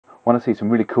Want to see some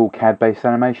really cool CAD-based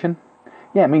animation?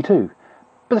 Yeah, me too.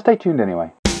 But stay tuned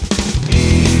anyway.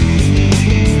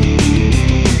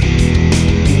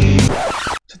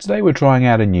 So today we're trying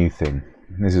out a new thing.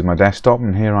 This is my desktop,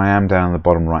 and here I am down the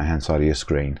bottom right hand side of your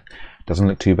screen. Doesn't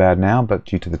look too bad now, but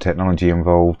due to the technology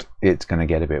involved, it's going to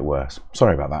get a bit worse.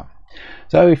 Sorry about that.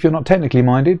 So if you're not technically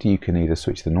minded, you can either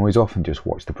switch the noise off and just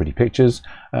watch the pretty pictures,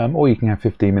 or you can have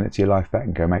 15 minutes of your life back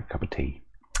and go make a cup of tea.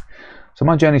 So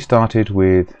my journey started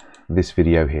with this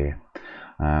video here.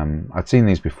 I'd seen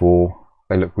these before.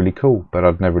 They look really cool, but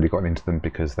I'd never really gotten into them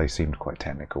because they seemed quite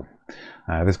technical.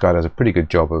 This guy does a pretty good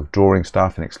job of drawing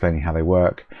stuff and explaining how they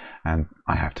work, and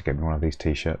I have to get me one of these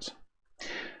t-shirts.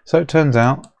 So it turns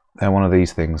out they're one of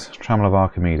these things, Tremmel of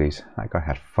Archimedes. That guy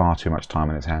had far too much time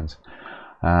in his hands.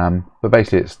 But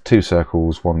basically it's two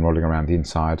circles, one rolling around the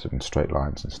inside, and straight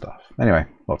lines and stuff. Anyway,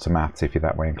 lots of maths if you're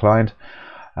that way inclined.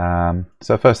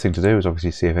 So first thing to do is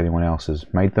obviously see if anyone else has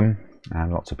made them,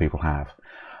 and lots of people have.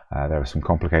 There are some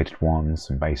complicated ones,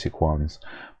 some basic ones,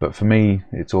 but for me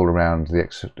it's all around the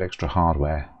extra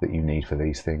hardware that you need for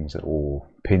these things, or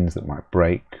pins that might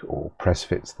break, or press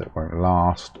fits that won't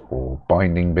last, or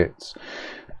binding bits.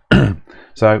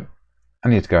 So I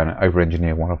need to go and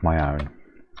over-engineer one of my own.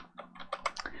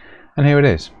 And here it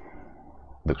is.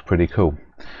 Looks pretty cool.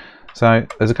 So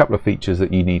there's a couple of features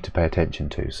that you need to pay attention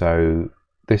to. So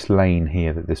this lane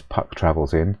here that this puck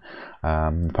travels in,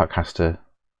 the puck has to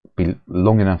be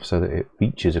long enough so that it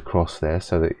reaches across there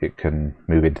so that it can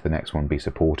move into the next one, be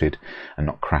supported and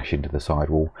not crash into the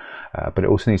sidewall. But it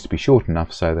also needs to be short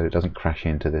enough so that it doesn't crash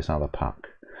into this other puck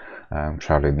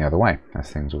traveling the other way, as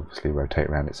things obviously rotate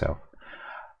around itself.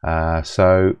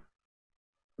 So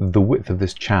the width of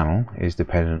this channel is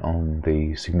dependent on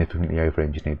the significantly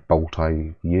over-engineered bolt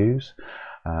I use,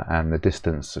 and the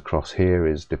distance across here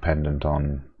is dependent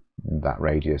on that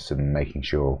radius and making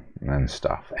sure and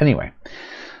stuff. Anyway,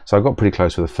 so I got pretty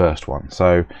close with the first one.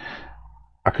 So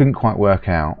I couldn't quite work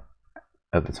out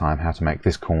at the time how to make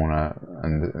this corner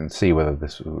and see whether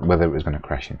it was going to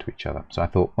crash into each other. So I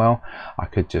thought, well, I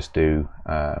could just do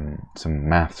some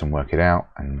maths and work it out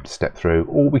and step through,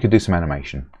 or we could do some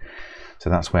animation. So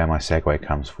that's where my segue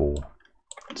comes for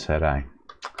today.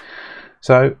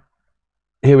 So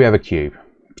here we have a cube,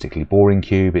 particularly boring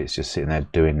cube. It's just sitting there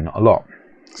doing not a lot.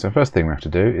 So first thing we have to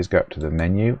do is go up to the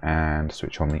menu and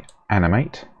switch on the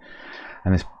animate,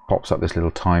 and this pops up this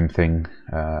little time thing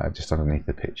just underneath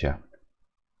the picture.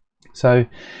 So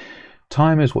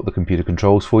time is what the computer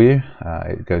controls for you.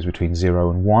 It goes between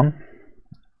 0 and 1,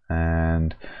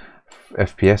 and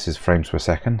FPS is frames per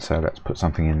second, so let's put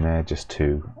something in there just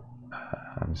to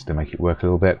make it work a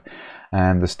little bit.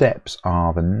 And the steps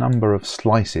are the number of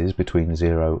slices between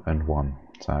 0 and 1.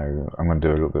 So I'm going to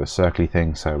do a little bit of a circly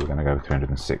thing, so we're going to go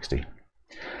 360.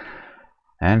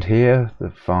 And here,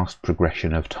 the fast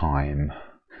progression of time.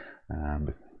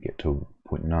 Get to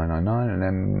 0.999 and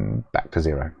then back to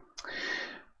 0.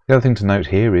 The other thing to note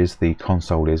here is the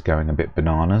console is going a bit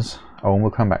bananas. Oh, and we'll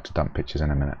come back to dump pictures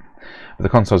in a minute. But the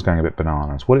console is going a bit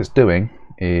bananas. What it's doing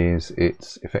is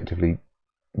it's effectively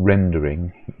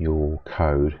rendering your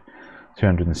code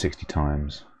 360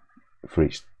 times for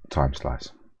each time slice.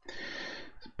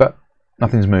 But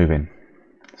nothing's moving.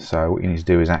 So what you need to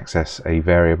do is access a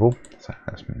variable. So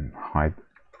let's hide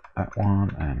that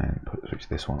one and then switch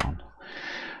this one on.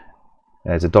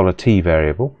 There's a $t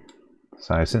variable.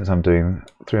 So since I'm doing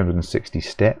 360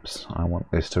 steps, I want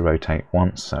this to rotate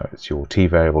once. So it's your t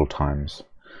variable times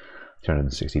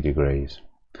 360 degrees.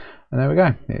 And there we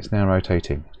go. It's now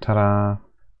rotating. Ta-da!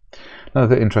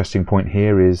 Another interesting point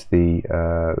here is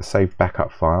the saved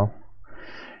backup file.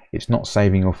 It's not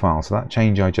saving your file, so that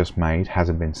change I just made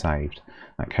hasn't been saved.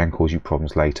 That can cause you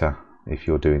problems later if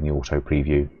you're doing the auto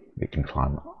preview. It can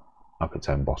climb up its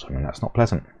own bottom, and that's not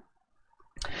pleasant.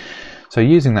 So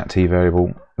using that t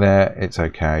variable there, it's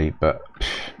okay, but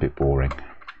a bit boring.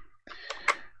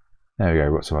 There we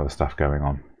go, we've got some other stuff going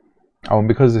on. Oh, and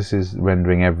because this is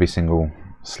rendering every single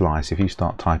slice, if you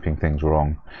start typing things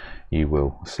wrong, you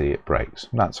will see it breaks.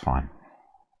 That's fine.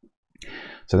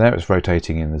 So there it's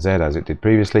rotating in the Z as it did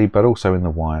previously, but also in the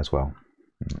Y as well.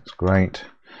 That's great.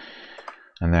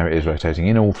 And there it is rotating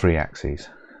in all three axes.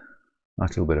 Nice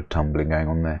little bit of tumbling going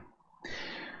on there.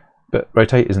 But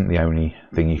rotate isn't the only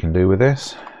thing you can do with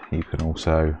this. You can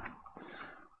also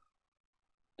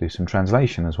do some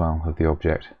translation as well of the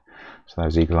object. So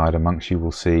those eagle-eyed amongst you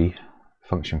will see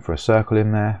function for a circle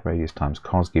in there. Radius times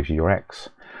cos gives you your x.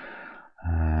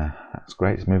 That's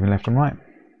great, it's moving left and right.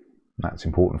 That's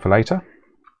important for later.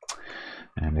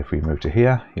 And if we move to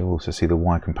here, you'll also see the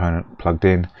Y component plugged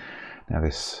in. Now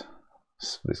this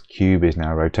cube is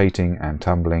now rotating and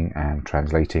tumbling and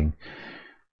translating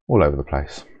all over the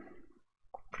place.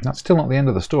 That's still not the end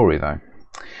of the story though.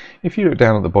 If you look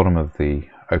down at the bottom of the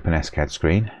OpenSCAD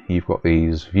screen, you've got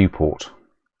these viewport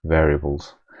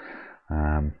variables.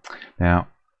 Now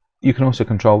you can also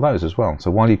control those as well.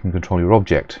 So while you can control your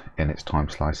object in its time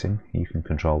slicing, you can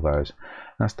control those.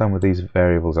 And that's done with these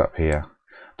variables up here.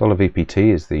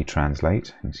 $VPT is the translate,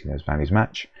 you can see those values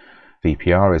match.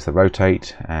 VPR is the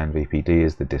rotate, and VPD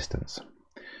is the distance.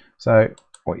 So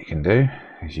what you can do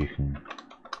is you can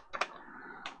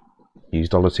use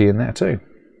 $T in there too.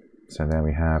 So there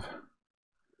we have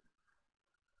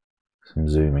some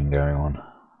zooming going on.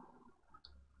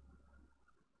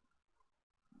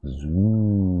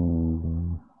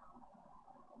 Zoom.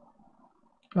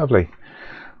 Lovely.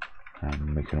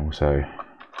 And we can also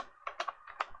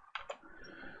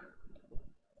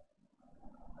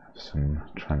have some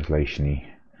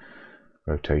translation-y,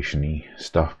 rotation-y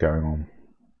stuff going on.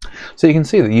 So you can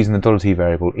see that using the $T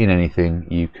variable in anything,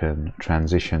 you can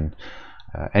transition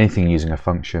anything using a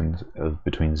function of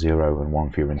between 0 and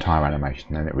 1 for your entire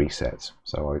animation, and it resets.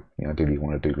 So I ideally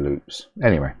want to do loops.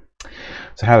 Anyway,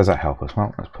 so how does that help us?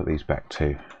 Well, let's put these back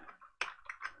to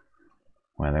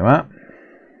where they were.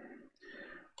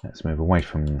 Let's move away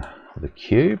from the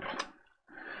cube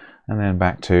and then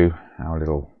back to our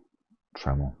little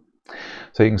Tremmel.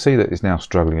 So you can see that it's now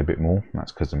struggling a bit more.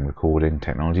 That's because I'm recording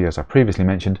technology, as I previously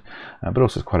mentioned, but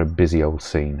also it's quite a busy old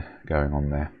scene going on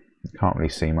there. You can't really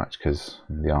see much because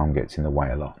the arm gets in the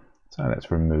way a lot. So let's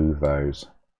remove those.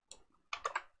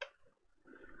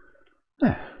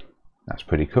 Yeah, that's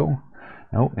pretty cool.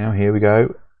 Oh, now here we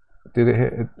go. Did it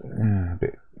hit a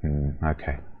bit?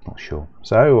 Okay, not sure.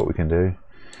 So what we can do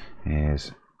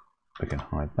is we can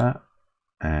hide that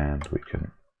and we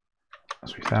can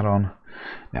switch that on.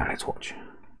 Now let's watch.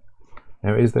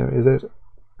 There it is, there it is.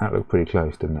 That looked pretty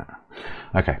close, didn't it?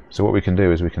 Okay, so what we can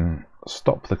do is we can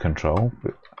stop the control,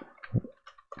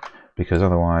 because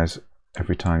otherwise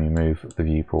every time you move the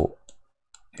viewport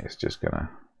it's just going to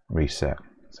reset.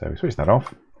 So we switch that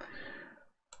off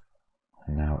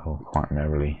and now it will quite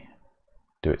merrily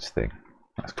do its thing.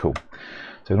 That's cool.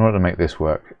 So in order to make this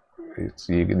work,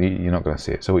 you're not going to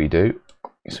see it. So what you do,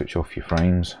 you switch off your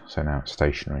frames, so now it's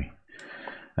stationary.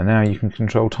 And now you can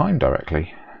control time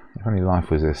directly. If only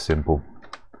life was this simple.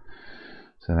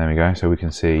 So there we go. So we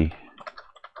can see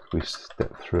if we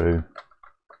step through,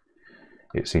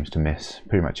 it seems to miss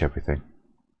pretty much everything.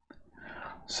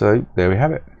 So there we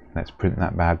have it. Let's print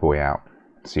that bad boy out,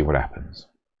 see what happens.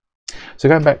 So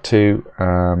going back to,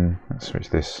 let's switch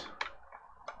this.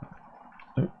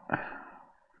 Let's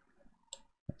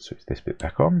switch this bit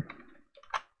back on,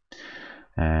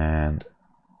 and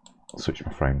I'll switch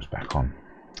my frames back on.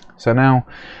 So now,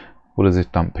 what does this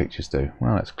dump pictures do?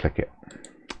 Well, let's click it.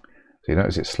 So you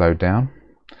notice it's slowed down.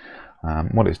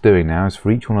 What it's doing now is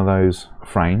for each one of those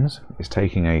frames, it's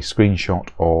taking a screenshot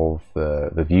of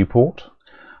the viewport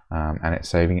and it's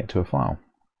saving it to a file.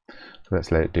 So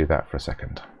let's let it do that for a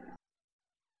second.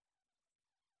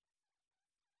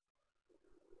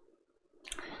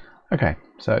 Okay,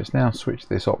 so it's now switched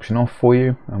this option off for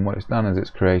you, and what it's done is it's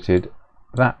created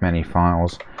that many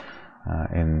files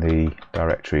in the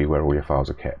directory where all your files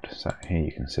are kept. So here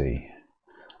you can see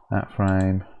that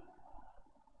frame,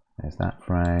 there's that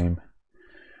frame,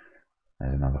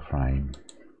 there's another frame,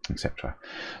 etc.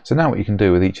 So now what you can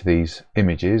do with each of these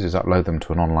images is upload them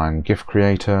to an online GIF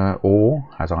creator, or,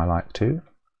 as I like to,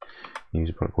 use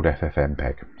a product called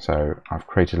Ffmpeg. So I've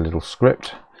created a little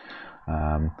script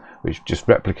which just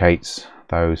replicates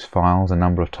those files a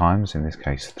number of times, in this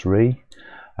case 3.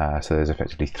 So there's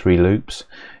effectively 3 loops.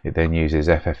 It then uses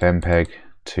Ffmpeg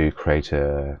to create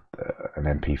an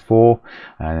MP4,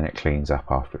 and then it cleans up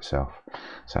after itself.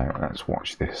 So let's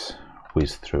watch this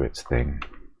whiz through its thing.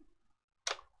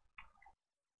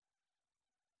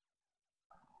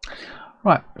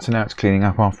 Right, so now it's cleaning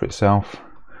up after itself.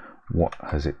 What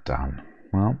has it done?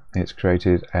 Well, it's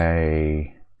created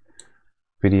a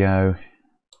video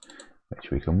which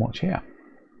we can watch here.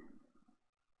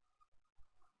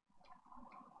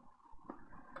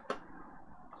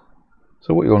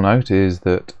 So what you'll note is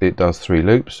that it does 3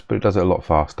 loops, but it does it a lot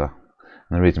faster.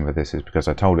 And the reason for this is because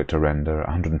I told it to render at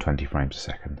 120 frames a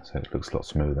second, so it looks a lot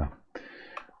smoother.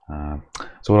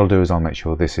 So what I'll do is I'll make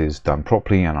sure this is done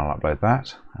properly and I'll upload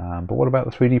that. But what about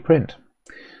the 3D print?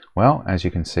 Well, as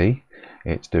you can see,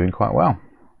 it's doing quite well.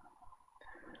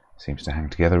 Seems to hang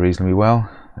together reasonably well.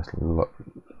 There's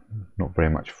not very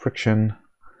much friction.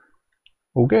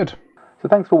 All good. So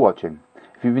thanks for watching.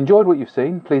 If you've enjoyed what you've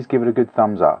seen, please give it a good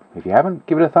thumbs up. If you haven't,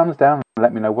 give it a thumbs down and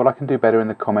let me know what I can do better in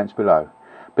the comments below.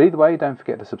 But either way, don't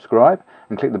forget to subscribe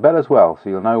and click the bell as well so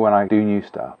you'll know when I do new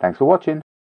stuff. Thanks for watching.